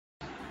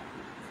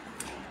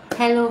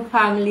Hello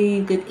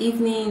family, good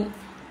evening.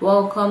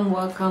 Welcome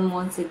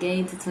once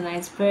again to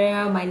tonight's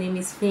prayer. My name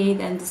is Faith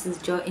and this is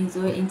Joy in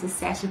Zuwarah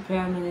Intercession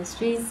Prayer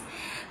Ministries.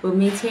 We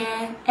meet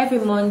here every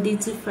Monday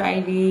to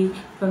Friday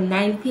from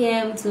 9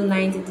 p.m. to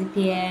 9:30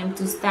 p.m.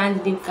 to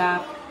stand the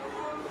gap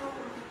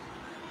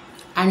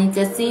and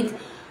intercede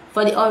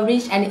for the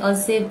unreached and the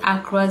unsaved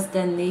across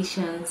the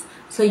nations.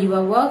 So you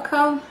are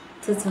welcome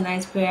to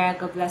tonight's prayer.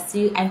 God bless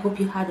you. I hope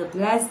you had a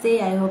blessed day.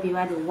 I hope you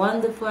had a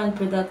wonderful and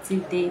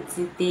productive day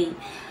today.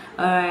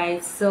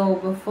 Alright, so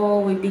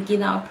before we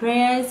begin our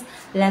prayers,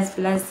 let's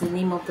bless the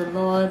name of the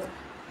Lord.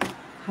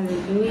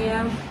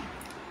 Hallelujah.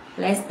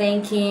 Let's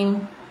thank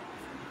Him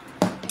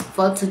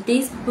for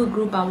today's people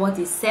group and what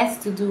He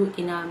sets to do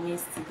in our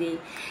midst today,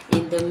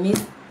 in the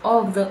midst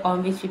of the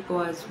unreached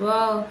people as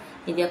well,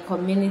 in their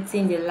community,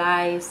 in their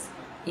lives.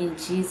 In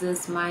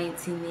Jesus'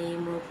 mighty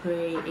name we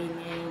pray.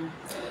 Amen.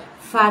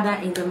 Father,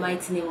 in the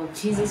mighty name of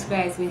Jesus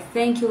Christ, we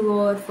thank you,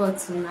 Lord, for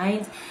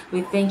tonight.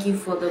 We thank you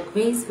for the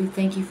grace. We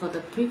thank you for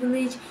the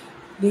privilege.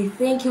 We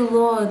thank you,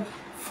 Lord,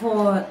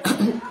 for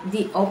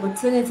the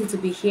opportunity to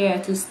be here,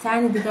 to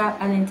stand in the gap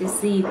and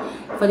intercede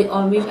for the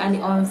unreached and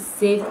the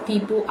unsaved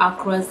people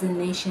across the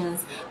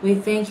nations. We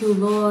thank you,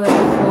 Lord,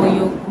 for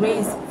your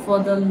grace, for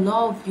the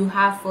love you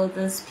have for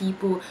those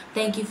people.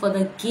 Thank you for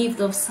the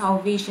gift of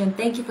salvation.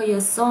 Thank you for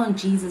your Son,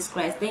 Jesus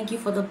Christ. Thank you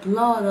for the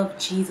blood of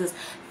Jesus.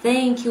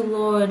 Thank you,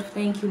 Lord.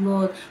 Thank you,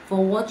 Lord,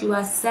 for what you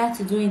are set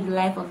to do in the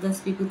life of those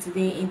people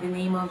today, in the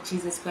name of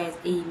Jesus Christ.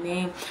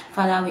 Amen.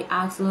 Father, we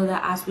ask, Lord,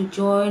 that as we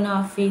join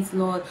our faith,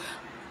 Lord,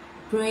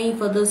 praying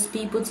for those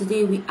people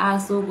today, we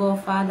ask, oh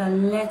God, Father,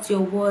 let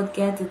your word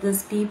get to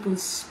these people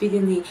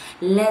speedily.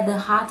 Let the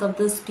heart of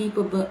these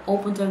people be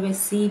open to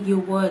receive your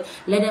word.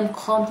 Let them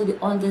come to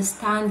the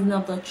understanding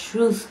of the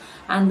truth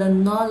and the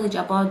knowledge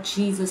about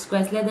Jesus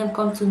Christ. Let them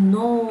come to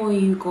know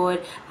you,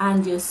 God,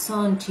 and your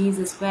Son,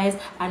 Jesus Christ,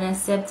 and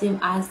accept him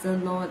as the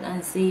Lord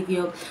and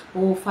Savior.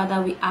 Oh,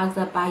 Father, we ask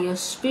that by your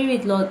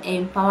Spirit, Lord,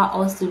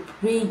 empower us to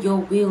pray your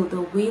will,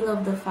 the will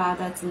of the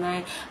Father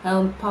tonight.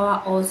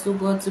 Empower us, oh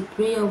God, to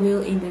pray your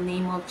will in the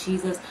name of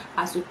Jesus.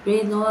 As we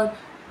pray, Lord,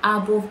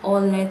 above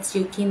all, let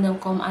your kingdom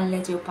come and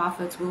let your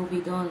perfect will be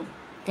done.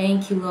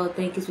 Thank you, Lord.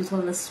 Thank you, sweet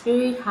Holy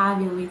Spirit. Have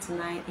your way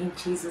tonight. In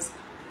Jesus'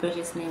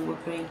 precious name we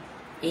pray.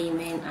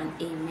 Amen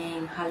and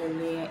amen.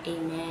 Hallelujah.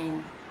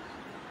 Amen.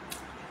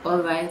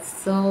 Alright,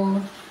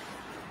 so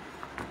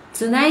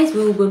tonight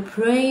we will be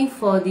praying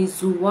for the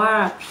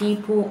Zuwarah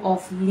people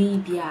of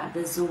Libya.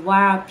 The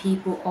Zuwarah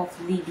people of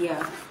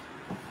Libya.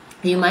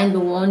 You might be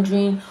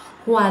wondering,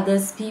 who are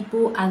those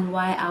people and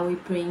why are we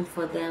praying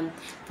for them?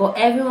 For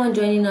everyone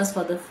joining us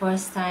for the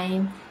first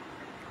time,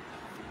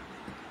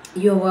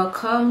 you're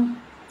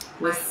welcome.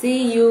 We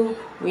see you,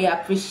 we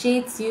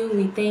appreciate you,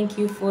 we thank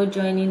you for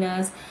joining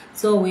us.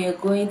 So we are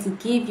going to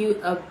give you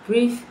a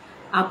brief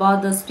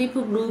about this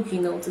people group,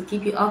 to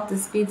keep you up to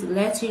speed, to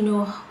let you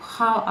know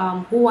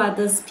how who are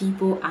those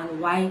people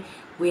and why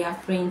we are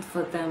praying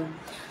for them.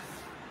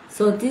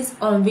 So these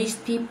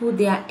unreached people,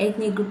 they are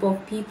ethnic group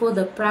of people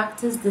that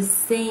practice the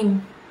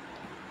same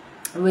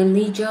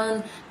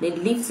religion, they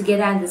live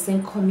together in the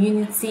same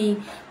community,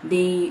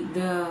 they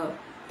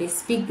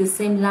speak the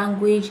same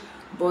language,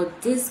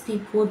 but these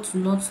people do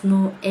not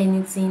know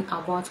anything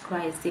about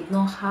Christ. They've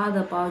not heard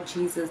about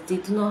Jesus. They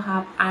do not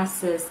have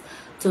access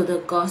to the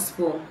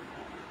gospel.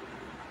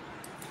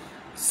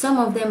 Some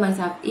of them might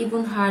have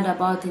even heard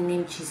about the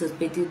name Jesus,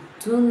 but they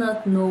do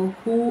not know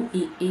who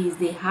he is.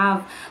 They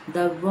have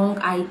the wrong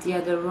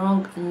idea, the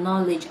wrong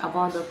knowledge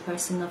about the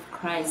person of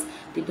Christ.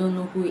 They don't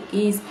know who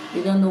he is.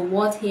 They don't know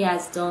what he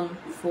has done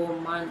for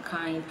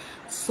mankind.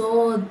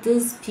 So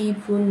these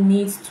people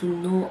need to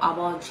know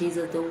about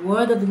Jesus. The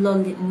word of the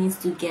Lord needs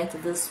to get to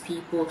these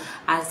people,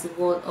 as the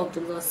word of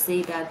the Lord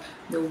say that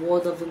the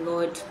word of the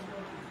Lord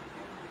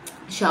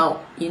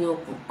shall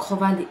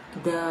cover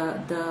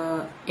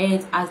the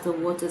earth as the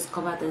waters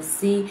cover the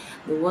sea.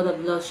 The word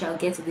of the Lord shall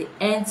get to the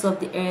ends of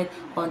the earth,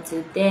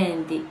 until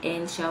then the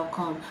end shall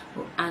come.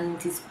 And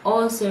it is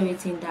also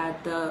written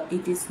that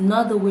it is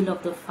not the will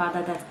of the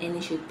Father that any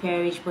should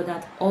perish, but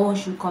that all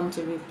should come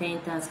to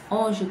repentance,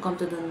 all should come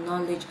to the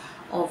knowledge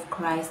of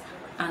Christ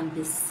and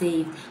be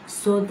saved.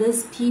 So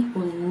these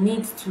people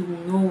need to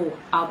know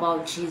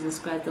about Jesus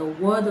Christ. The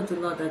word of the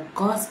Lord, the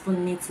gospel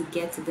needs to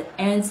get to the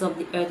ends of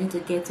the earth, need to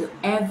get to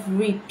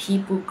every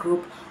people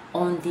group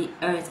on the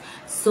earth.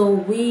 So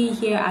we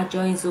here at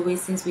Joy in Zuwarah,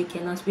 since we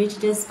cannot reach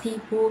these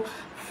people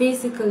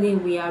physically,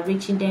 we are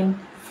reaching them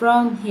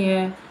from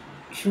here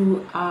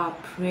through our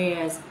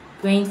prayers,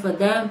 praying for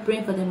them,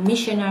 praying for the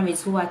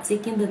missionaries who are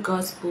taking the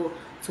gospel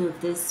to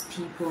these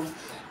people.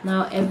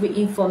 Now, every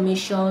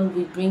information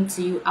we bring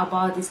to you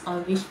about these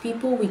unreached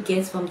people, we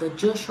get from the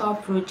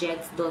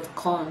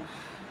joshuaproject.com.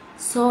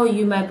 So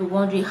you might be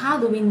wondering, how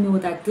do we know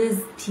that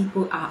these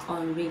people are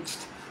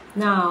unreached?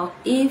 Now,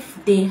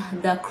 if the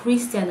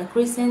Christian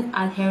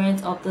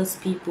adherents of those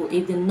people,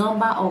 if the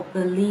number of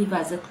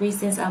believers, the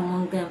Christians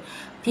among them,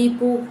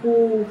 people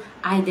who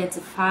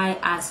identify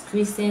as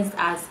Christians,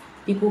 as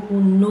people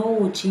who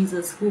know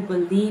Jesus, who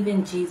believe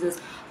in Jesus,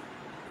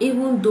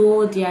 even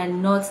though they are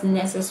not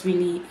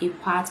necessarily a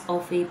part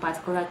of a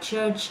particular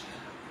church,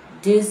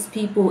 these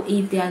people,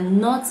 if they are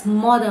not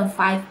more than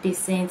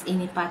 5%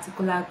 in a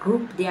particular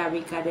group, they are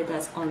regarded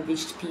as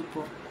unreached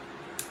people.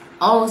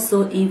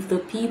 Also, if the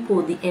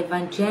people, the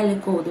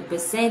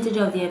percentage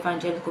of the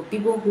evangelical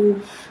people who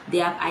they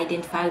have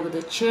identified with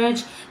the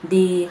church,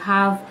 they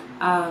have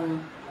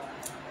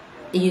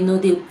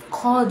they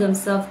call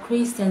themselves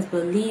Christians,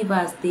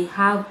 believers, they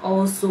have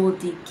also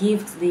the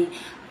gift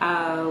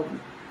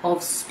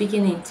of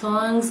speaking in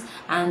tongues,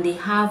 and they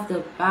have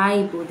the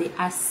Bible, they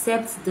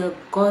accept the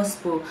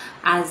gospel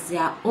as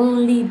their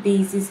only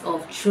basis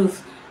of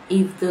truth.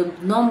 If the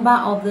number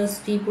of those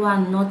people are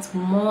not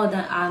more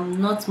than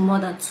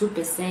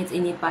 2%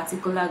 in a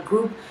particular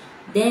group,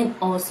 then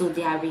also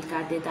they are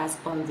regarded as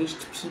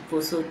unreached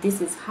people. So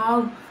this is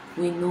how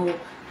we know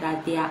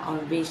that they are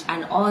unreached,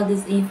 and all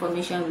this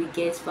information we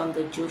get from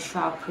the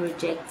Joshua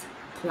Project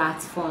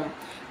platform.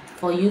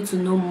 For you to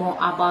know more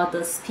about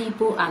those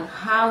people and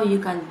how you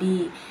can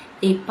be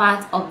a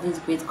part of this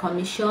Great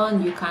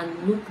Commission, you can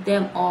look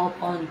them up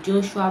on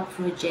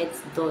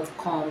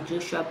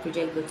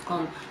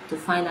joshuaproject.com to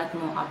find out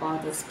more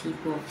about those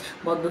people.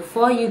 But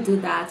before you do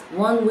that,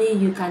 one way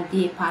you can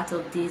be a part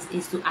of this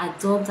is to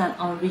adopt an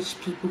unreached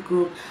people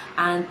group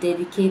and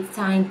dedicate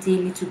time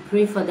daily to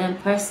pray for them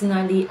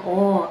personally,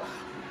 or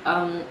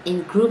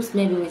in groups,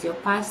 maybe with your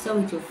pastor,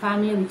 with your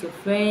family, with your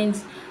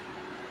friends,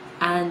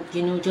 and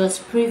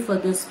just pray for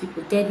those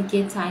people.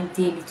 Dedicate time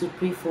daily to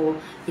pray for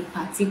a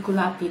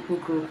particular people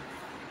group.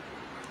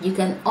 You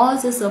can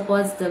also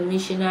support the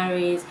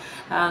missionaries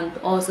and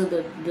also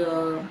the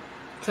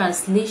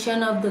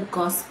translation of the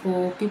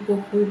gospel,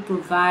 people who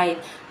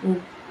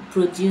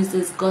produce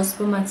this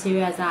gospel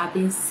materials that have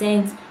been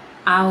sent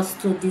out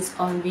to these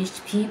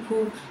unreached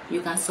people.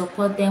 You can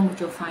support them with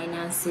your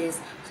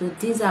finances. So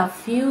these are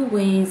few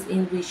ways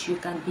in which you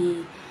can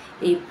be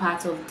a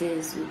part of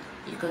this.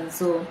 You can,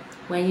 so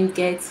when you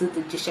get to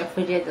the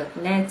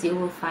joshuaproject.net, you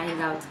will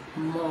find out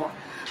more.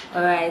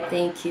 All right,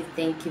 thank you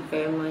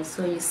very much.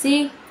 So you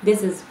see,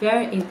 this is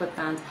very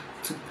important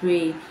to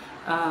pray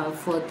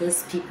for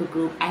this people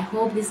group. I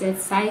hope this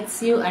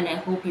excites you, and I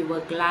hope you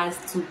were glad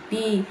to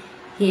be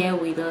here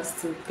with us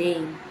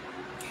today.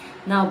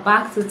 Now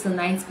back to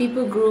tonight's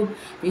people group,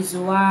 the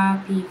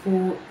Zuara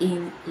people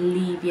in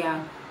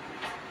Libya.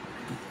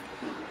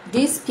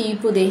 These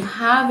people, they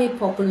have a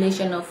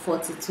population of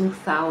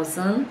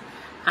 42,000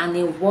 and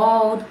a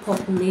world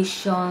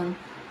population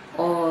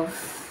of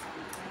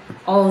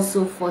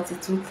also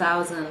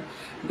 42,000.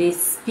 They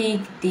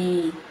speak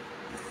the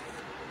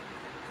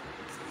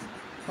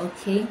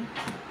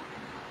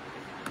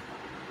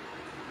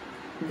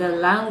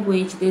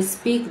language. They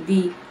speak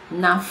the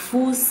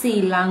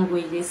Nafusi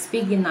language.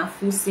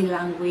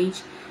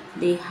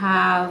 They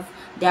have,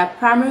 their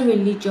primary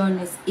religion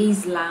is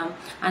Islam,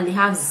 and they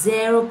have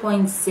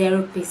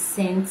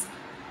 0.0%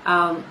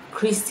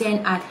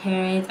 Christian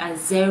adherents and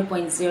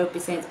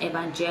 0.0%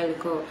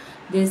 evangelical.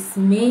 This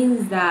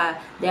means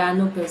that there are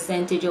no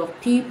percentage of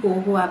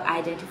people who have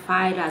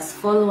identified as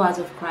followers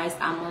of Christ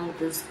among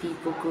this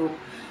people group.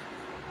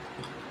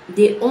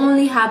 They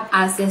only have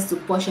access to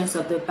portions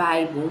of the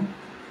Bible.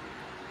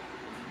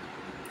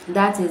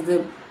 That is,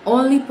 the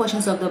only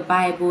portions of the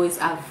Bible is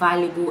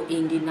available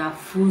in the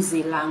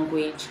Nafusi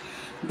language.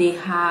 They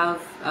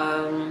have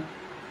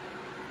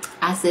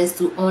access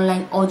to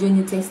online audio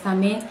New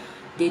Testament.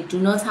 They do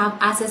not have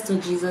access to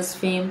Jesus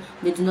Film.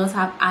 They do not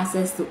have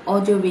access to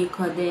audio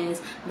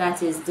recordings.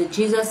 That is, the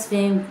Jesus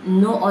Film,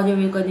 no audio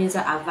recordings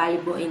are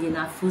available in the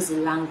Nafusi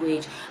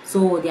language.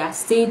 So their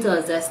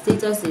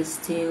status is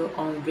still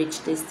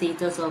unreached. The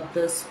status of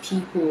those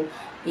people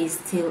is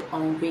still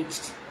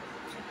unreached.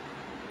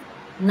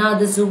 Now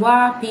the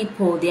Zuwarah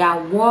people, they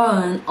are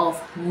one of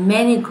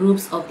many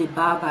groups of the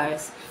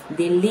Berbers.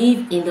 They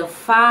live in the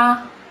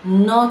far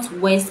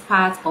northwest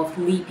part of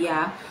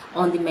Libya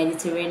on the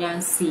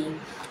Mediterranean Sea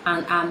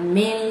and are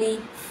mainly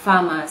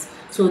farmers.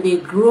 So they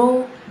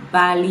grow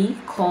barley,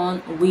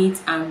 corn,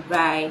 wheat and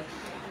rye.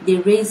 They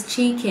raise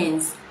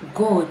chickens,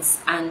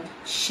 goats and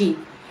sheep.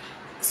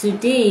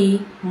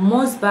 Today,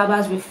 most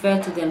Berbers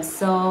refer to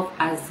themselves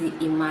as the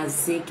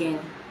Imazighen,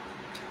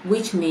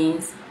 which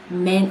means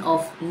men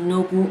of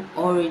noble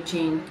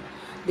origin.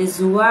 The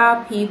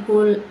Zuwarah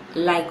people,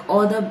 like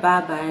other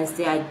Berbers,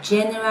 they are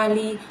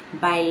generally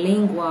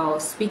bilingual,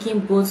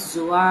 speaking both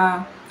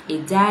Zuara, a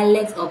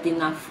dialect of the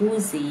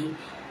Nafusi,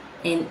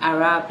 and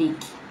Arabic.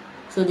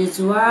 So the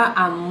Zuwarah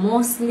are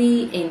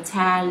mostly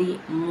entirely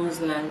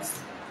Muslims.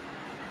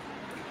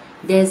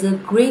 There's a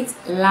great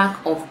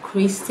lack of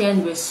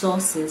Christian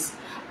resources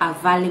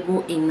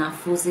available in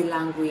Nafusi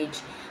language.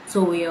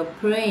 So we are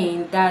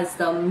praying that's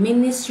the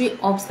ministry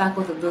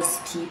obstacle to those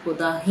people,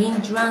 the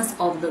hindrance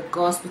of the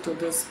gospel to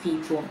those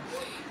people,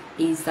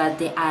 is that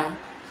there are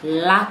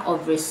lack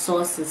of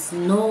resources,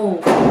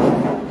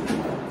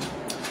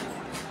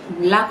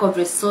 lack of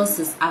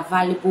resources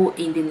available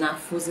in the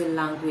Nafusi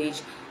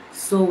language.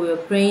 So we're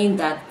praying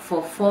that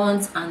for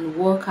funds and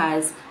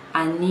workers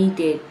are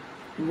needed,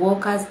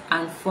 workers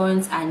and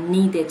funds are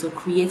needed to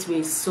create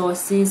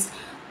resources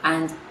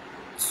and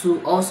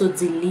to also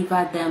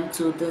deliver them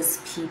to these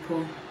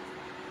people.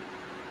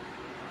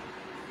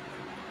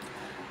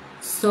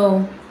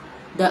 So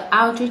the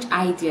outreach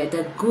idea,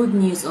 the good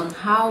news on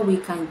how we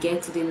can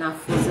get to the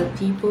Nafusi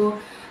people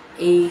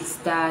is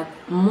that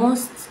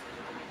much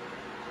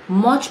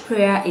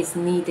prayer is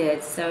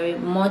needed.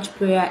 Much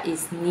prayer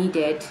is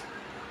needed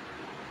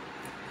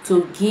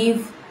to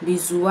give the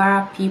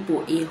Zuara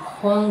people a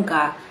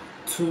hunger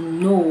to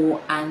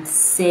know and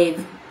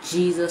serve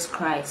Jesus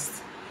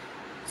Christ.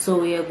 So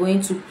we are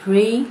going to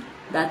pray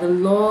that the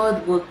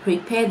Lord will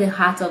prepare the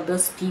heart of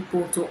those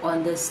people to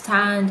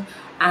understand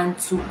and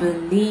to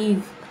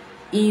believe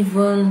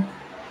even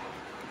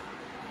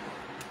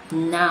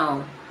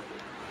now,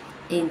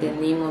 in the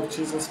name of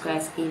Jesus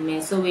Christ.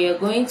 Amen. So we are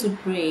going to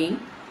pray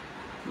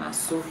for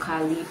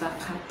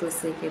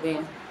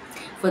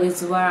the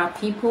Zuara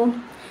people,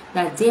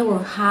 that they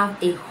will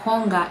have a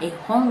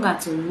hunger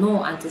to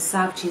know and to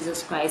serve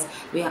Jesus Christ.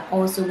 We are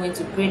also going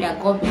to pray that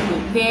God will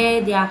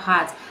prepare their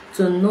hearts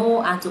to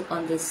know and to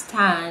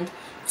understand,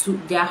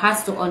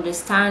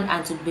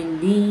 and to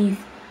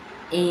believe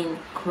in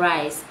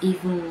Christ,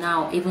 even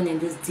now, even in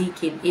this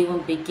decade, even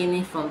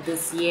beginning from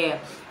this year,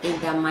 in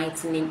the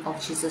mighty name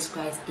of Jesus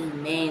Christ.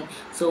 Amen.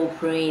 So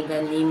pray in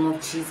the name of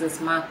Jesus.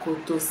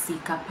 Makoto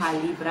sika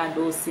palibra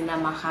do sina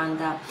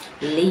mahanda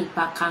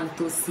leipa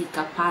kanto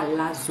sika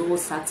pala zo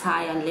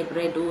sataya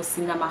lebredo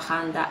sina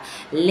mahanda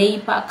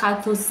leipa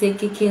kanto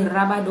sekeke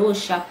rabado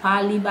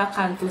shapaliba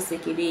kanto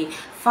sekede.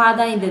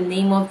 Father, in the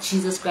name of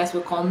Jesus Christ,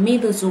 we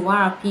commit the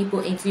Zuara people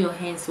into your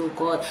hands, oh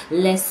God.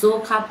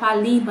 Leso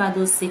kapaliba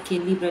do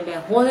sekelibre. The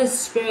Holy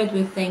Spirit,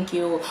 we thank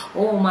you.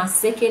 Oh,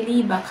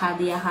 masekeliba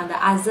kadiahanda.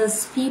 As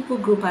this people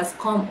group has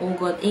come, oh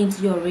God,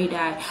 into your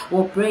radar,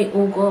 we pray,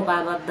 oh God,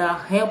 by the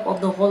help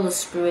of the Holy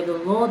Spirit, the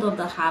Lord of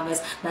the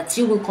harvest, that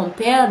you will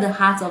compel the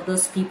hearts of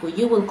those people.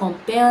 You will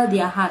compel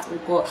their hearts, oh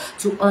God,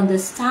 to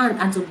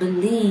understand and to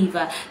believe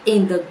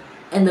in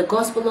the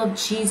gospel of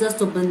Jesus,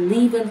 to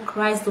believe in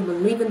Christ, to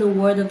believe in the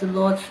word of the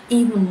Lord,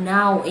 even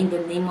now, in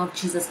the name of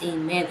Jesus.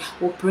 Amen.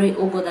 We pray,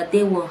 oh God, that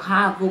they will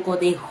have, oh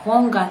God, a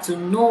hunger to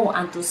know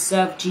and to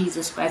serve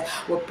Jesus Christ.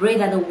 We pray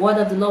that the word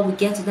of the Lord will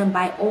get to them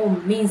by all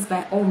means,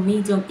 by all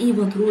medium,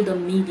 even through the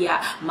media.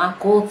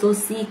 Makoto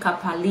si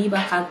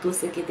kapaliba kanto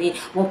sekete.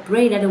 We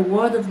pray that the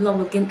word of the Lord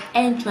will gain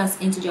entrance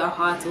into their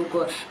hearts, oh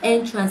God,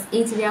 entrance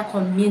into their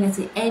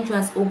community,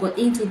 entrance, oh God,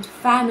 into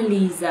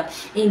families,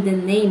 in the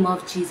name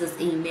of Jesus.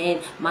 Amen.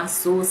 Father,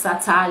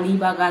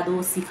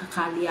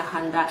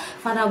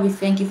 we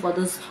thank you for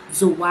those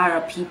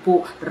Zuara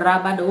people.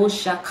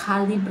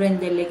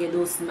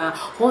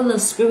 Holy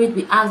Spirit,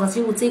 we ask that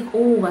you will take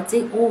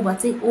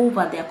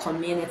over their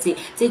community,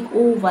 take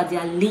over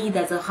their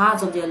leaders, the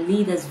hearts of their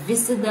leaders.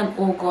 Visit them,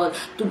 oh God,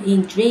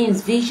 in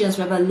dreams, visions,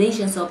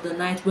 revelations of the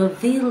night,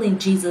 revealing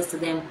Jesus to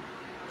them.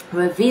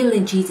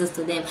 Revealing Jesus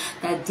to them,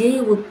 that they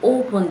will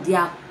open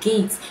their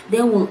gates,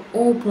 they will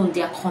open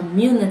their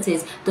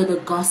communities to the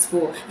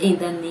gospel, in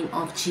the name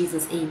of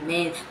Jesus.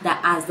 Amen.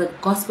 That as the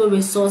gospel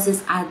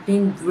resources are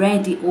being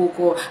ready, oh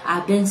God,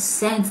 are being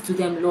sent to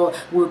them, Lord,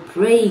 we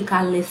pray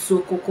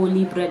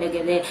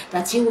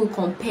that you will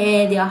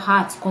compel their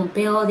hearts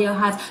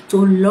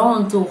to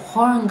long, to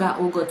hunger,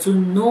 oh God, to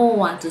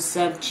know and to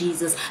serve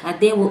Jesus. That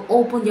they will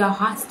open their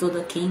hearts to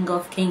the King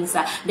of Kings.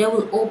 They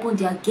will open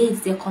their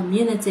gates, their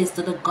communities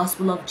to the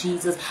gospel of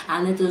Jesus,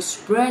 and it will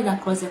spread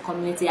across the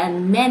community,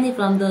 and many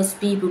from those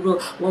people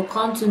will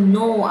come to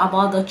know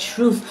about the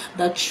truth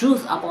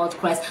about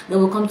Christ. They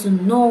will come to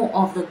know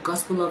of the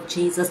gospel of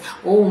Jesus.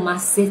 Oh,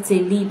 masete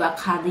liba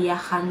kadia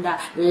handa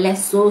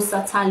leso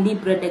sata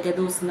libre de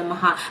gedos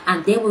namaha,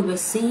 and they will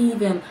receive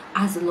him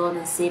as the Lord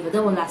and Savior. They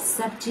will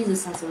accept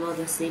Jesus as the Lord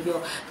and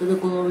Savior, to the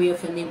glory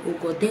of your name, oh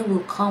God. They will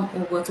come,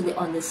 oh God, to the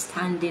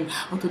understanding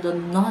or to the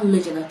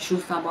knowledge and the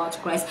truth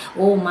about Christ.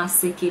 Oh,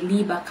 maseke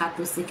liba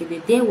kato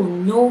seke. They will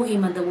know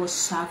him and they will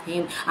serve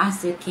him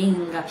as the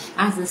King,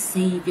 as the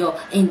Savior,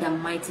 in the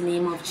mighty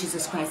name of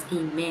Jesus Christ.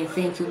 Amen.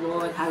 Thank you,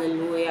 Lord.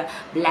 Hallelujah.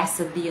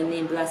 Blessed be your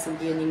name,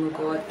 oh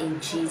God.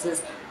 In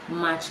Jesus'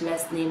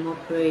 matchless name we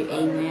pray.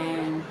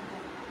 Amen.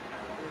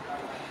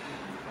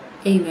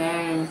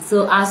 Amen.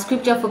 So our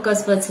scripture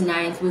focus for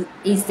tonight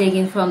is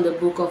taken from the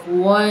book of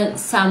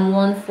Psalm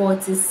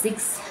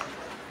 146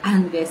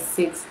 and verse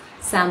 6.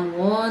 Psalm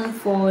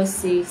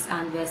 146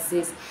 and verse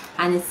 6,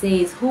 and it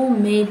says, who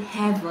made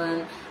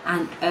heaven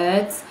and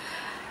earth,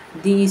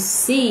 the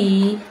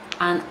sea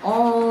and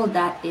all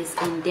that is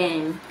in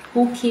them,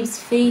 who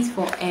keeps faith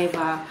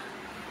forever.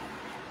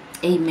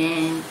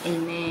 Amen.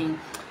 Amen.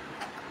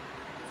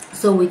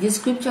 So with this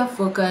scripture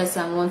focus,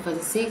 Psalm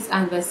 146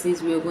 and verse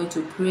 6, we are going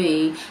to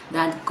pray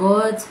that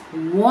God's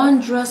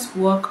wondrous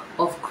work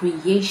of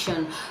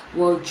creation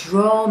will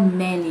draw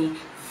many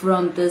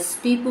from this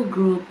people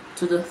group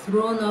to the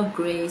throne of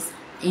grace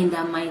in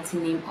the mighty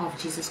name of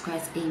Jesus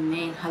Christ.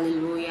 Amen.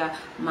 Hallelujah.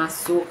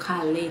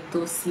 Masoka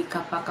leto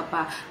sika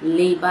pakapa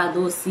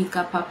lebado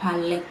sika papa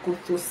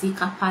lekuto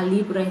sika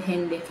palibre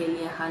hende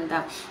kelia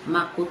handa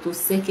makoto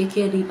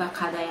sekeke riba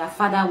kadaya.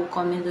 Father, we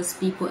commend those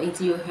people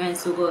into your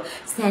hands, O God,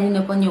 standing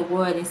upon your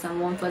word in Psalm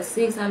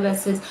 146 and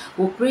verse 6.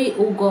 We pray,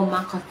 O God,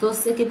 makoto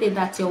sekete,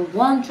 that your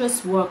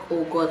wondrous work,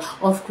 O God,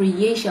 of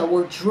creation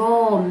will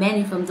draw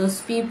many from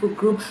those people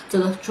group to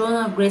the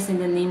throne of grace in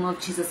the name of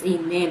Jesus.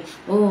 Amen.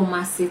 Oh,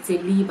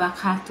 masete liba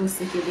kato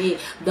sekete,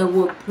 that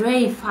will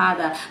pray,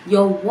 Father,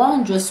 your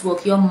wondrous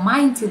work, your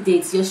mighty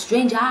deeds, your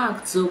strange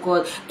acts, oh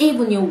God,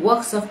 even your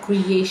works of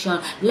creation.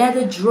 Let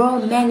it draw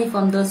many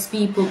from those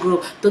people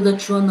group to the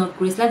throne of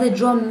grace. Let it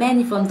draw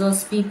many from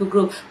those people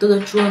group to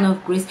the throne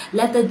of grace.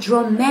 Let it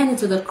draw many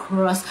to the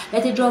cross.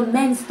 Let it draw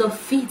many to the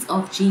feet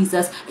of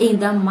Jesus in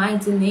the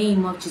mighty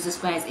name of Jesus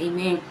Christ.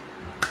 Amen.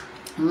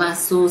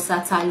 Maso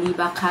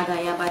sataliba kada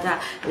yabada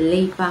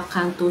leipa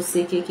kanto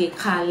sekeke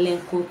kalen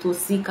koto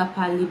sika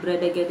palibre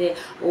degede.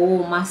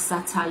 Oh,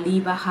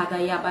 masataliba hada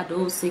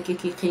yabado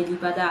sekeke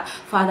kelibada.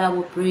 Father,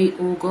 we pray,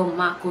 oh God,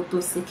 makoto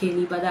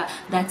sekelibada,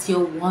 that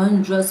your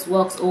wondrous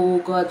works, oh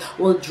God,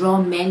 will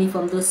draw many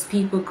from those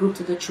people group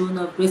to the throne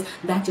of grace.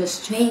 That your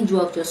strange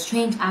work, your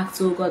strange acts,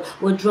 oh God,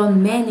 will draw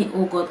many,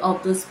 oh God,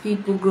 of those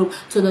people group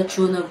to the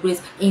throne of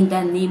grace in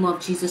the name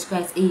of Jesus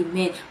Christ.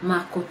 Amen.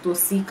 Makoto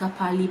sika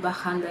paliba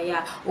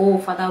handaya. Oh,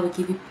 Father, we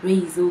give you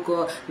praise, oh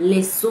God.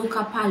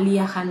 Lesoka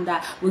palia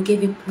handa. We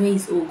give you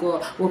praise, oh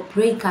God. We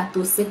pray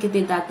kato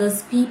sekete, that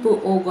those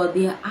people, oh God,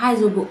 their eyes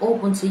will be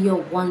open to your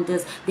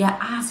wonders. Their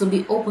eyes will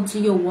be open to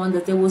your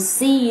wonders. They will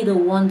see the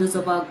wonders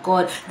of our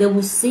God. They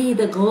will see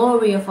the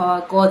glory of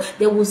our God.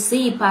 They will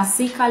see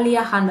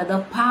pasikalia handa,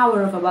 the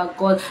power of our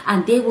God,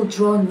 and they will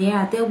draw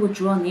near. They will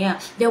draw near.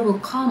 They will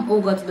come,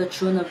 oh God, to the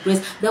throne of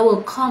grace. They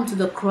will come to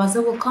the cross. They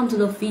will come to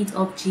the feet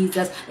of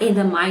Jesus in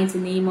the mighty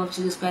name of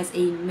Jesus Christ.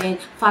 Amen.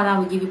 Father,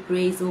 we give you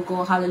praise, oh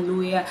God.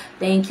 Hallelujah.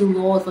 Thank you,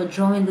 Lord, for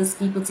drawing these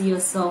people to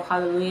yourself.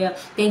 Hallelujah.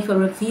 Thank you for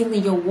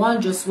revealing your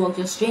wondrous work,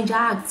 your strange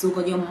acts, oh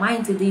God, your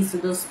mighty deeds to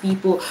those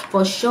people,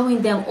 for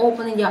showing them,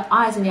 opening their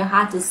eyes and their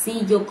heart to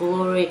see your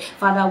glory.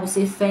 Father, we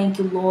say thank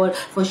you, Lord,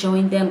 for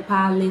showing them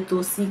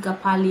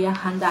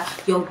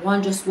your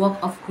wondrous work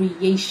of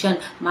creation,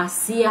 and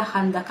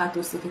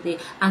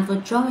for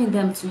drawing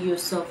them to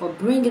yourself, for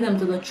bringing them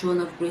to the throne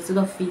of grace, to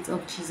the feet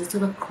of Jesus, to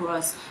the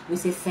cross. We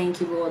say thank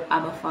you, Lord,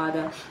 Abba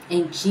Father.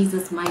 In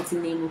Jesus' mighty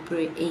name we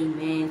pray.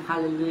 Amen.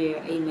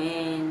 Hallelujah.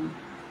 Amen.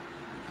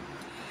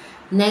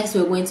 Next,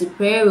 we're going to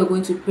pray. We're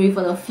going to pray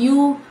for the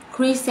few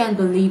Christian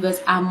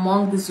believers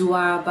among the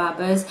Zuara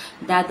Berbers,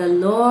 that the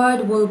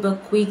Lord will be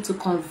quick to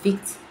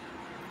convict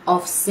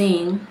of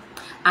sin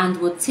and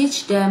will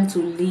teach them to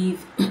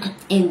live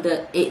in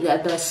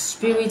the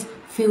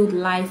spirit-filled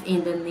life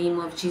in the name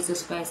of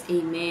Jesus Christ.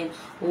 Amen.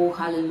 Oh,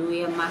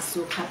 hallelujah.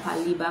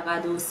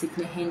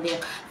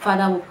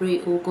 Father, we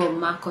pray, oh God,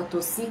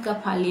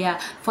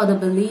 for the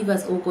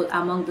believers, oh God,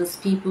 among this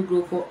people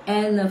group, for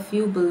a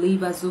few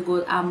believers, oh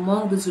God,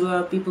 among the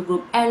Zuara people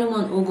group,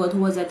 anyone, oh God, who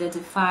was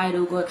identified,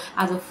 oh God,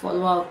 as a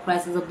follower of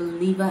Christ, as a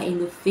believer in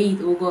the faith,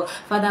 oh God.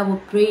 Father, we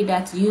pray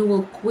that you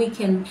will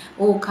quicken,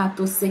 oh that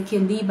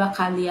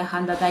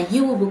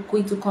you will be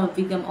quick to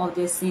convict them of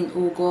their sin,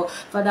 oh God.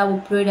 Father, we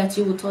pray that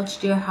you will touch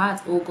their heart,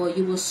 oh God.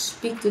 You will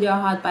speak to their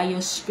heart by your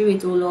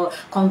spirit, oh Lord,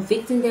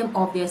 convicting them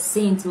of their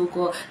sins, oh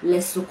God.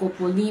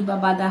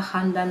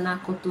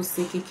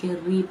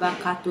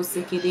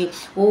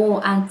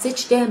 Oh, and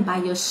teach them by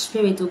your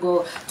spirit, oh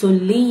God, to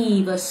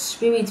live a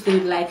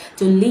spirit-filled life,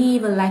 to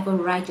live a life of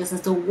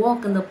righteousness, to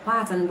walk in the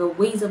path and the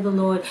ways of the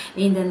Lord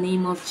in the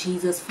name of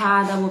Jesus.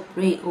 Father, we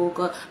pray, oh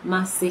God,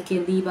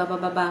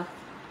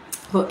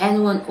 for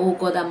anyone, oh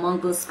God, among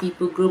those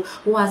people group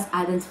who has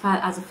identified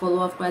as a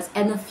follower of Christ,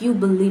 and a few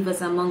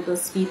believers among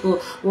those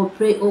people, will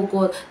pray, oh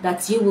God,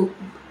 that you will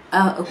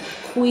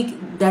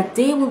that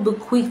they will be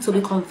quick to be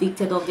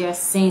convicted of their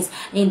sins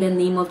in the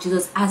name of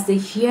Jesus, as they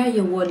hear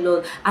your word,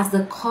 Lord, as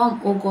they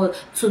come, oh God,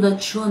 to the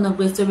throne of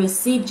grace to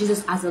receive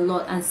Jesus as a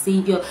Lord and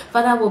Savior.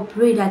 Father, we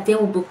pray that they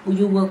will be,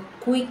 you will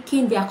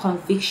quicken their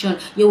conviction.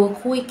 You will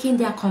quicken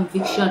their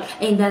conviction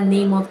in the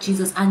name of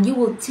Jesus, and you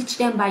will teach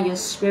them by your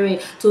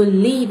spirit to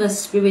live a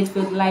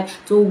spirit-filled life,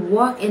 to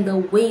walk in the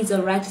ways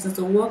of righteousness,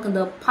 to walk in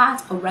the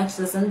path of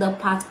righteousness and the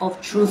path of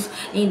truth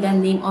in the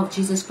name of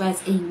Jesus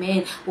Christ.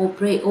 Amen. We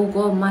pray, oh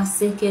God,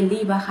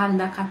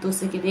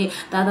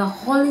 that the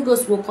Holy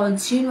Ghost will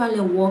continually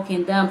walk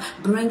in them,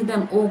 bring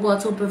them, oh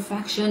God, to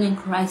perfection in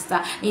Christ,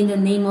 in the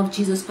name of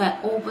Jesus Christ.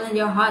 Open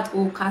your heart,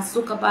 oh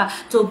Kasukapa,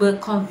 to be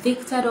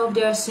convicted of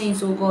their sins,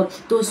 Christians, oh God,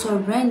 to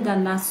surrender.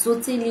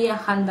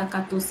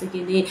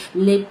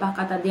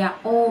 They are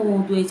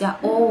old ways, they are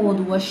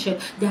old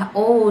worship, they are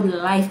old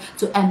life,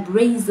 to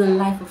embrace the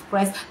life of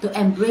Christ, to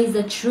embrace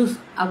the truth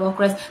about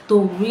Christ, to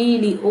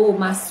really, oh,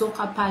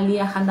 Masoka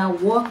Palia Handa,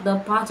 walk the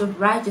path of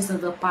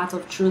righteousness, the path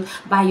of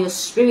truth by your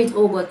spirit,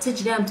 oh God.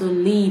 Teach them to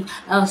live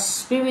a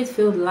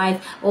spirit-filled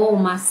life, oh,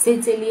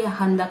 Masetelia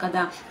Handa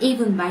Kada,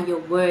 even by your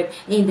word,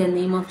 in the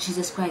name of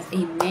Jesus Christ.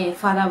 Amen.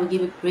 Father, we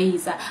give you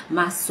praise.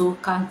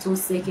 Masokanto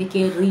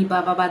Sekeke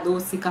Riba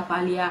Babadosi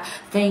Kapalia.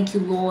 Thank you,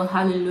 Lord.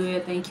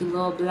 Hallelujah. Thank you,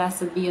 Lord.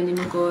 Blessed be your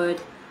name,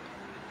 God.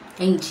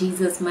 In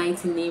Jesus'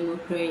 mighty name we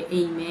pray.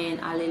 Amen.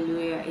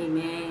 Hallelujah.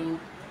 Amen.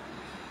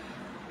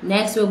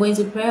 Next, we're going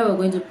to pray. We're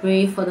going to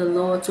pray for the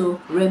Lord to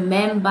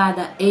remember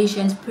the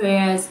ancient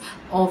prayers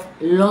of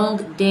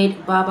long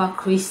dead Berber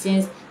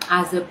Christians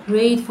as they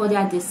prayed for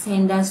their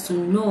descendants to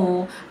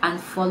know and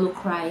follow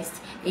Christ.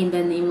 In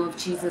the name of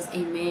Jesus,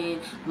 amen.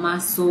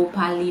 Maso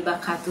paliba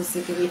kato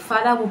sekeri.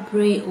 Father, we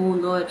pray, oh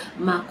Lord,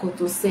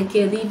 makoto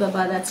sekeri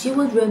baba, that you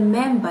would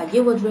remember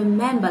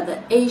the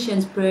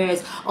ancient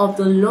prayers of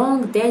the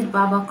long dead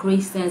Berber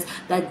Christians,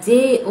 that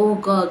they, oh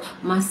God,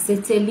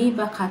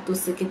 maseteliba kato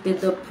sekete,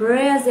 the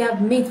prayers they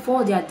have made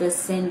for their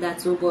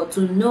descendants, oh God,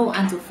 to know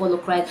and to follow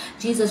Christ.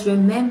 Jesus,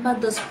 remember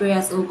those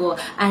prayers, oh God,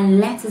 and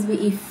let it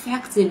be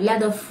effective. Let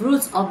the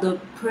fruits of the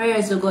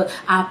prayers, oh God,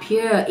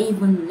 appear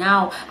even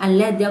now, and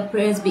let their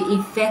prayers be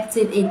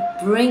effective in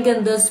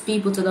bringing those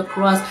people to the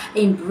cross,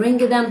 in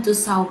bringing them to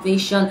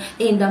salvation,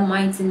 in the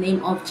mighty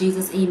name of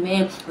Jesus.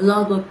 Amen.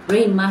 Lord, we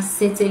pray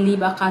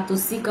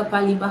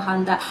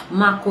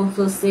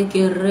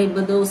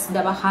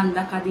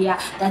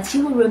that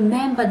you will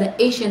remember the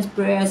ancient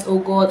prayers, oh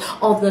God,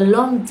 of the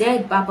long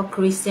dead Berber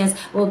Christians.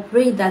 We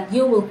pray that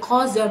you will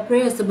cause their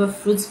prayers to be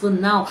fruitful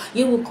now.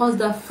 You will cause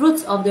the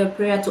fruits of their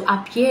prayer to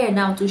appear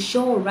now, to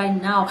show right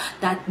now,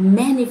 that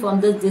many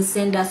from the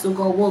descendants, oh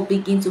God, will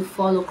begin to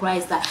follow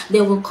Christ, that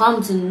they will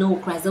come to know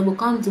Christ, they will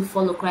come to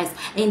follow Christ,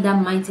 in the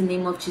mighty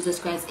name of Jesus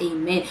Christ.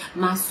 Amen.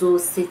 Maso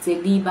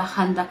sete liba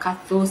handa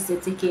kato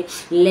seteke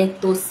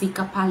leto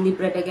sikapa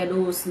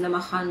libredegedos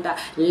namahanda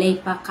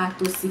lepa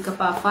kato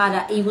sikapa.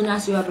 Father, even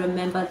as you have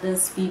remembered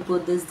these people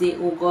this day,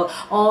 oh God,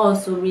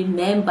 also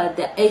remember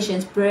the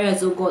ancient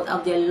prayers, oh God,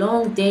 of their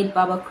long dead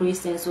Berber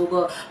Christians, oh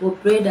God. We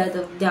pray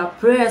that their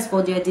prayers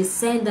for their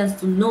descendants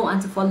to know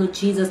and to follow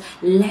Jesus,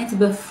 let it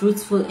be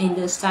fruitful in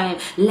this time,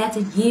 let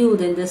it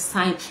yield in this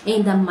time,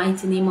 in the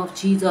mighty name of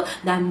Jesus,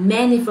 that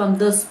many from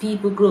those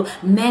people group,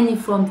 many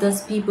from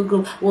this people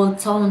group will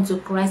turn to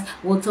Christ,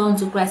 will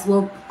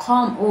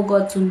come, oh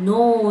God, to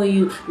know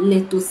you,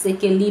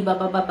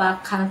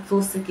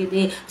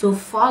 to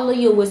follow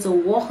you, with to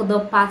walk the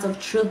path of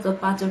truth, the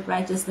path of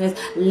righteousness.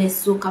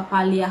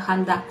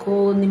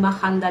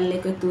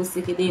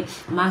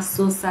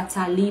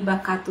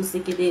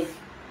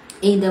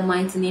 In the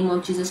mighty name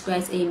of Jesus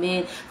Christ,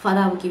 amen.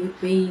 Father, we give you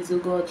praise, oh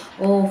God.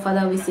 Oh,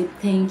 Father, we say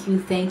thank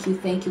you,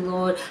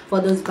 Lord, for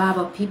those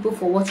Berber people,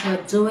 for what you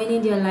are doing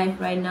in their life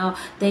right now.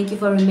 Thank you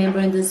for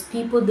remembering those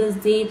people this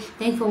day.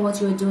 Thank you for what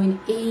you are doing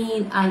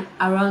in and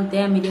around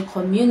them, in their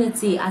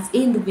community, as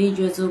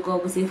individuals, oh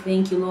God. We say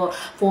thank you, Lord,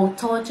 for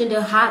touching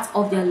the hearts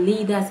of their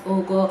leaders,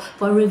 oh God,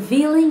 for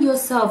revealing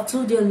yourself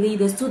to their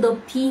leaders, to the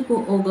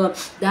people, oh God,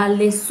 that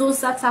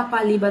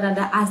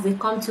as they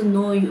come to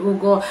know you, oh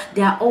God,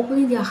 they are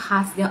opening their hearts,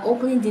 they are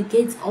opening the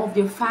gates of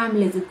their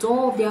families, the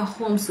door of their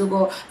homes, to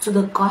go to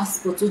the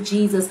gospel, to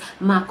Jesus.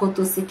 And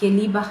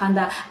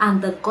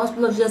the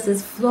gospel of Jesus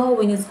is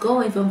flowing, is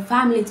going from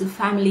family to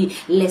family,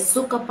 as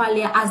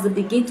they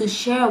begin to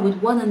share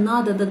with one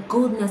another the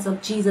goodness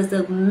of Jesus,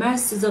 the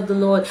mercies of the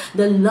Lord,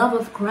 the love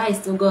of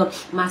Christ, oh God.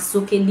 As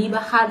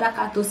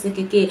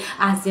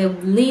their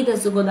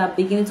leaders, oh God, are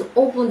beginning to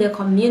open their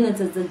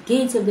communities, the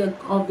gates of their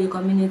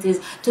communities,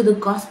 to the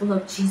gospel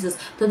of Jesus,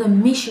 to the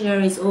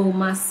missionaries, oh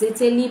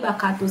we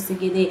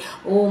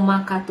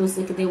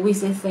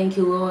say thank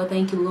you, Lord,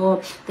 thank you,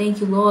 Lord,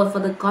 for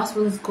the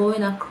gospel is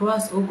going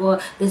across, oh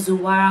God, the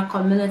Zuwarah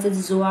community, the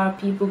Zuwarah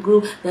people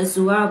group, the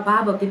Zuwarah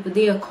Berber people.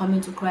 They are coming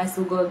to Christ,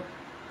 oh God.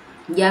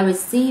 They are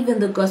receiving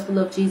the gospel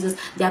of Jesus.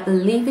 They are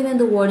believing in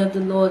the word of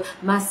the Lord.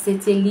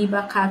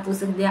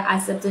 They are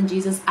accepting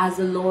Jesus as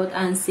the Lord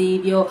and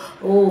Savior.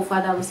 Oh,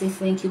 Father, we say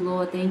thank you,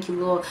 Lord. Thank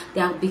you, Lord.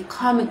 They are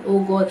becoming,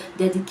 oh God,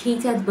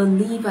 dedicated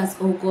believers,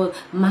 oh God.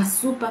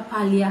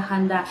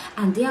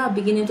 And they are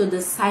beginning to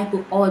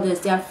disciple others,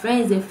 their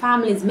friends, their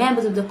families,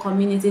 members of the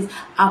communities,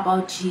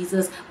 about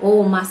Jesus.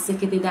 Oh,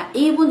 that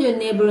even your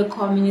neighboring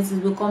communities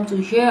will come to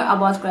hear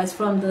about Christ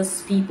from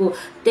those people.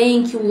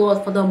 Thank you,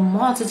 Lord, for the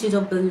multitude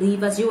of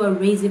believers you are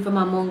raising from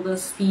among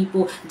those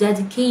people,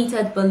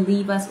 dedicated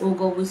believers, oh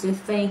God. We say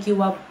thank you,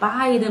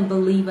 abiding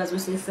believers. We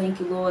say thank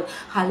you, Lord.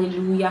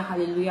 Hallelujah,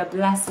 hallelujah.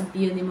 Blessed be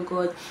your name,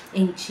 God.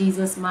 In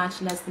Jesus'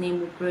 matchless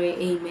name we pray.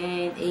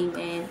 Amen,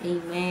 amen,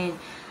 amen.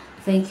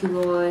 Thank you,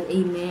 Lord.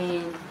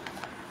 Amen.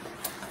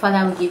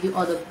 Father, we give you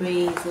all the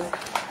praise.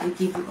 We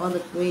give you all the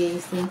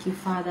praise. Thank you,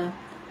 Father.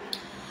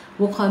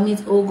 We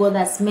commit, oh God,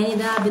 as many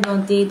that have been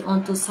ordained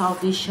unto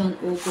salvation,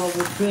 oh God.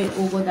 We pray,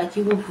 oh God, that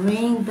you will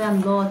bring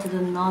them, Lord, to the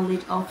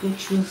knowledge of your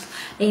truth.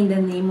 In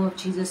the name of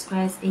Jesus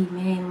Christ,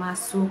 amen.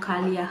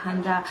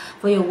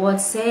 For your word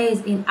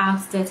says in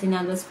Acts 13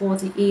 and verse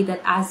 48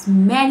 that as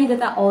many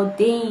that are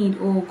ordained,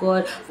 oh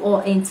God,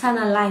 for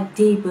eternal life,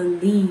 they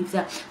believed.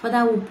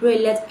 Father, we pray,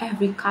 let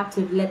every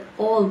captive, let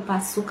all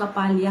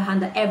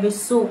every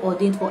soul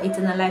ordained for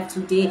eternal life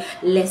today,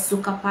 let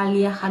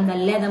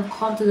them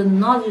come to the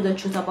knowledge of the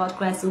truth about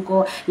Christ, oh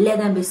God. Let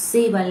them be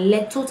saved and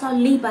let total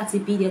liberty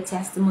be their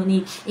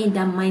testimony in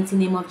the mighty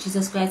name of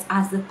Jesus Christ.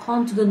 As they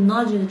come to the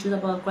knowledge of the truth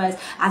about Christ,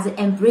 as they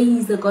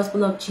embrace the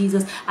gospel of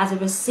Jesus, as they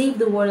receive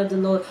the word of the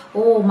Lord,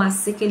 oh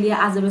Masekelia,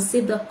 as they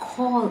receive the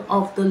call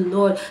of the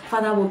Lord,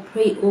 Father, we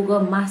pray, oh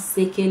God,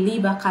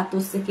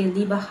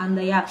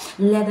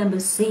 let them be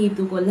saved,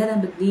 oh God, let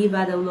them believe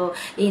by the Lord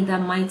in the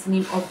mighty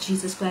name of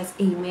Jesus Christ,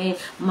 amen.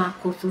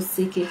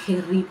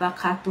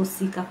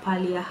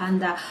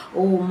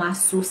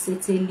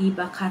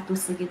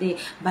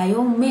 By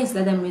all means,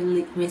 let them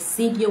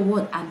receive your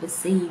word and be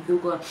saved, oh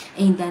God,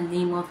 in the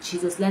name of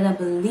Jesus. Let them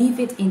believe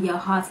it in their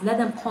hearts. Let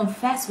them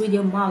confess with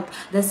your mouth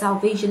the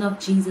salvation of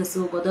Jesus,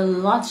 oh God, the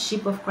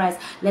Lordship of Christ.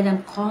 Let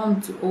them come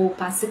to, oh,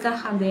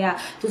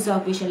 to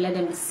salvation. Let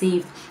them be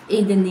saved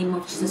in the name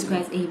of Jesus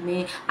Christ,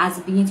 amen. As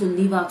you begin to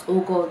live out,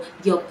 oh God,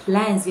 your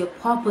plans, your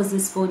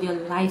purposes for your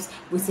lives,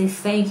 we say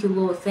thank you,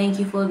 Lord. Thank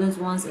you for those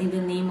ones in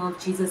the name of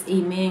Jesus,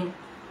 amen.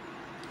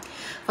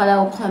 Father,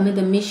 I will commit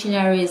the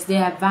missionaries, the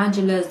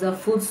evangelists, the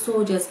foot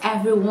soldiers,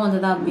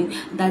 everyone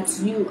that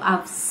you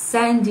have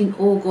sending,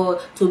 oh God,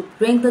 to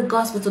bring the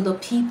gospel to the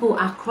people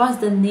across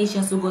the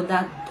nations, oh God,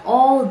 that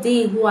all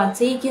day who are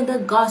taking the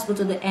gospel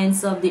to the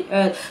ends of the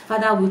earth.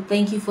 Father, we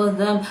thank you for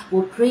them.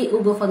 We pray,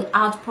 oh God, for the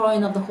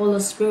outpouring of the Holy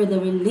Spirit, the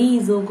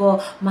release, oh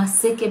God,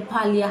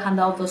 and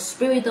of the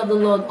Spirit of the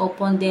Lord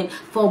upon them,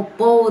 for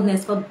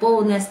boldness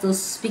to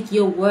speak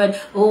your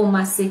word, oh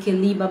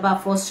Baba,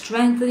 for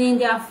strengthening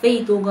their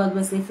faith, oh God.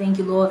 We say thank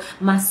you, Lord,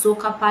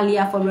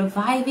 for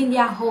reviving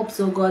their hopes,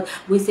 oh God.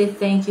 We say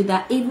thank you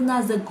that even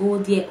as they go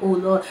there, oh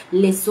Lord,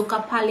 they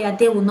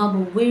will not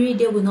be weary,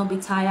 they will not be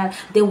tired,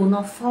 they will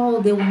not fall,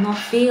 they will not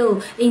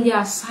fail in their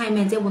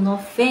assignment, they will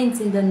not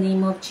faint in the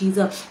name of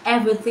Jesus.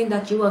 Everything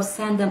that you have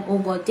sent them, oh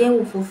God, they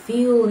will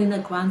fulfill in a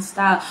grand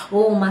style.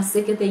 Oh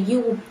Masekete, you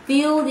will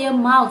fill their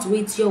mouth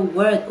with your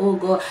word, oh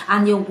God,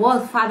 and your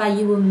word, Father,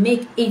 you will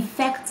make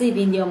effective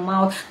in their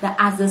mouth, that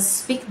as they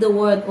speak the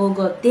word, oh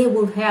God, they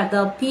will hear,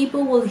 the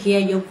people will hear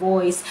your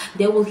voice,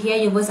 they will hear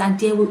your voice and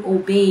they will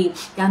obey.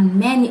 That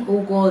many,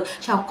 oh God,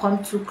 shall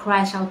come to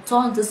Christ, shall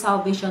turn to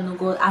salvation, oh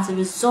God, as a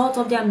result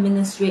of their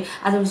ministry,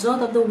 as a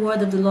result of the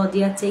word of the Lord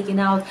they are taken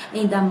out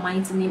in the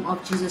mighty name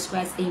of Jesus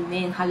Christ,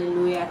 amen.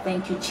 Hallelujah.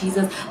 Thank you,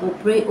 Jesus. We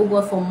pray, oh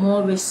God, for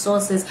more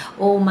resources,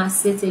 oh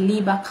Masete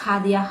Liba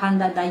Kadia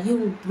Handa, that you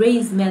will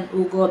raise men,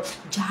 oh God,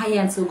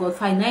 giants, oh God,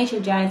 financial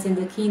giants in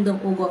the kingdom,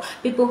 oh God,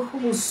 people who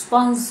will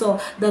sponsor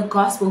the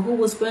gospel, who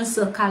will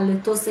sponsor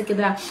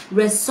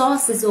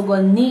resources, oh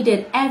God,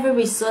 needed, every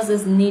resource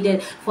is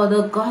needed for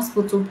the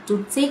gospel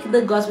to take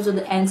the gospel to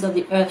the ends of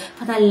the earth.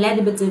 Father, let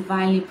it be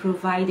divinely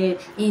provided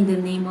in the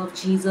name of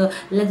Jesus.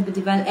 Let it be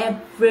divine,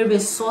 every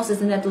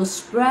resources in that to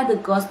spread the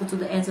gospel to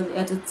the ends of the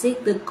earth, to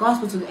take the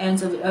gospel to the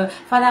ends of the earth.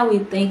 Father, we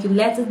thank you.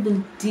 Let it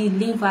be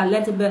delivered,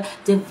 let it be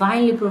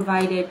divinely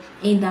provided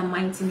in the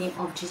mighty name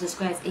of Jesus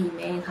Christ,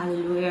 amen.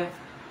 Hallelujah.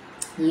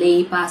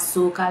 Lord,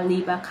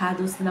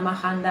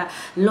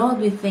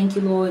 we thank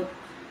you, Lord,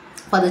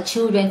 for the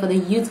children, for the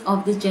youth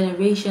of these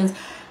generations,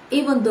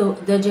 even though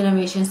the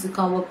generations to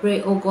come. We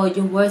pray, oh God,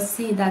 your word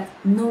say that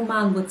no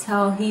man will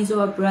tell his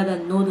or her brother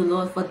know the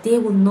Lord, for they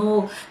will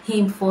know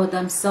him for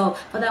themselves.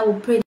 Father, we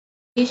pray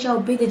they shall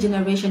be the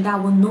generation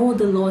that will know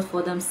the Lord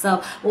for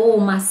themselves. Oh,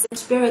 my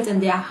spirit in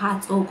their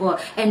hearts, oh God,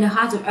 and the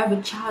heart of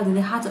every child, in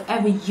the heart of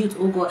every youth,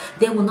 oh God,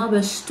 they will not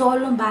be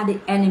stolen by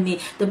the enemy.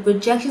 The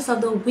projections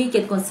of the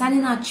wicked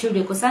concerning our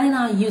children, concerning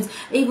our youth,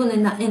 even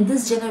in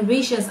these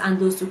generations and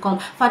those to come,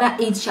 Father,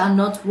 it shall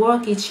not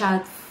work, it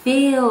shall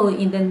fail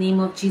in the name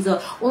of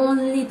Jesus.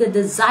 Only the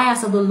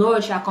desires of the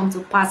Lord shall come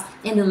to pass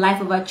in the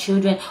life of our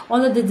children.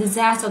 Only the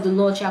desires of the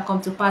Lord shall come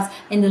to pass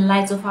in the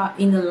lives of our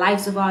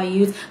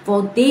youth.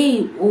 For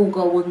they, oh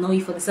God, will know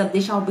you for themselves.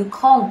 They shall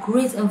become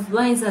great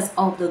influencers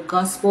of the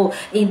gospel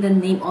in the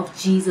name of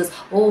Jesus.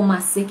 Oh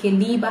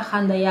Masekeliba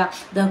Handaya,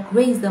 the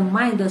grace, the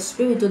mind, the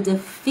spirit to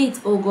defeat,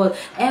 oh God,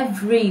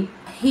 every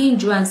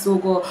hindrance, oh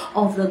God,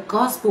 of the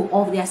gospel,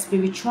 of their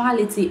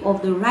spirituality,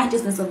 of the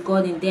righteousness of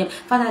God in them.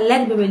 Father,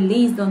 let it be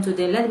released unto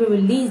them, let it be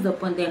released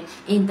upon them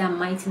in the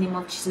mighty name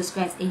of Jesus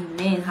Christ,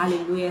 amen.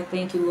 Hallelujah.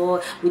 Thank you,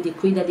 Lord. We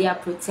decree that they are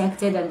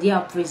protected and they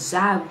are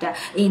preserved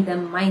in the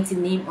mighty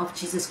name of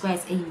Jesus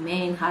Christ,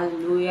 amen.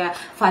 Hallelujah.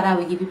 Father,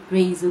 we give you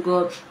praise, oh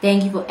God.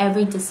 Thank you for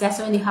every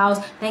intercessor in the house.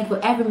 Thank you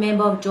for every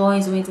member of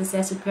Joins or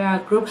Intercessor Prayer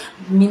Group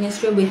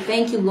Ministry. We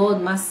thank you,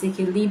 Lord,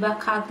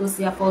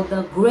 for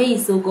the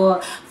grace, oh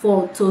God,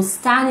 for to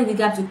stand in the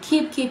gap, to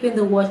keeping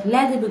the watch.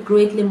 Let it be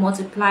greatly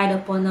multiplied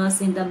upon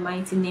us in the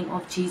mighty name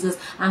of Jesus.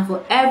 And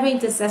for every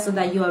intercessor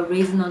that you are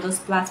raising on this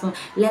platform,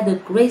 let the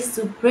grace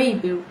to pray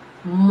be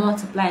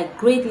multiplied,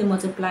 greatly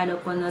multiplied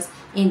upon us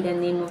in the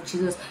name of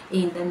Jesus.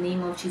 In the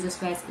name of Jesus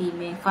Christ,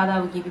 amen.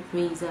 Father, we give you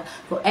praise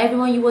for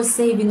everyone you were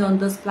saving on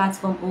this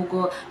platform, oh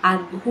God,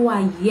 and who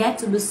are yet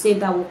to be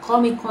saved, that will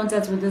come in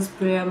contact with this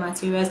prayer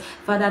materials.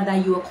 Father,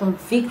 that you are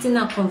convicting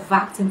and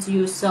converting to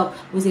yourself.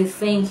 We say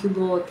thank you,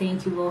 Lord.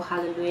 Thank you, Lord.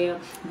 Hallelujah.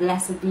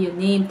 Blessed be your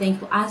name.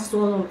 Thank you. Answer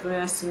all our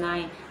prayers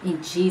tonight.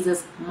 In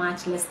Jesus'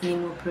 matchless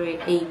name we pray.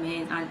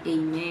 Amen and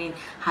amen.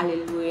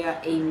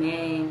 Hallelujah.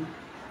 Amen.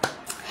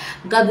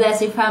 God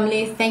bless your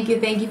family. Thank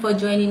you for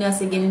joining us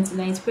again in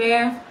tonight's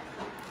prayer.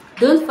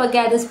 Don't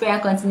forget, this prayer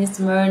continues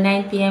tomorrow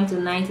 9 p.m. to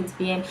 9:30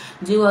 p.m.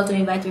 Do also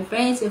invite your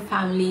friends, your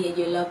family, and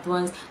your loved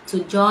ones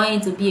to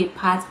join, to be a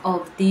part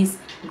of this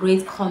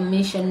great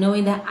commission,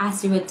 knowing that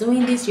as you are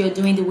doing this, you're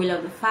doing the will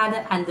of the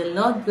Father, and the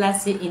Lord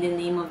bless you in the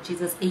name of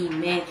Jesus.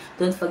 Amen.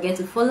 Don't forget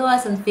to follow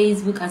us on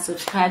Facebook and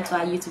subscribe to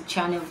our YouTube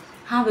channel.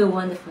 Have a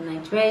wonderful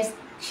night rest.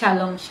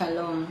 Shalom,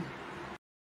 shalom.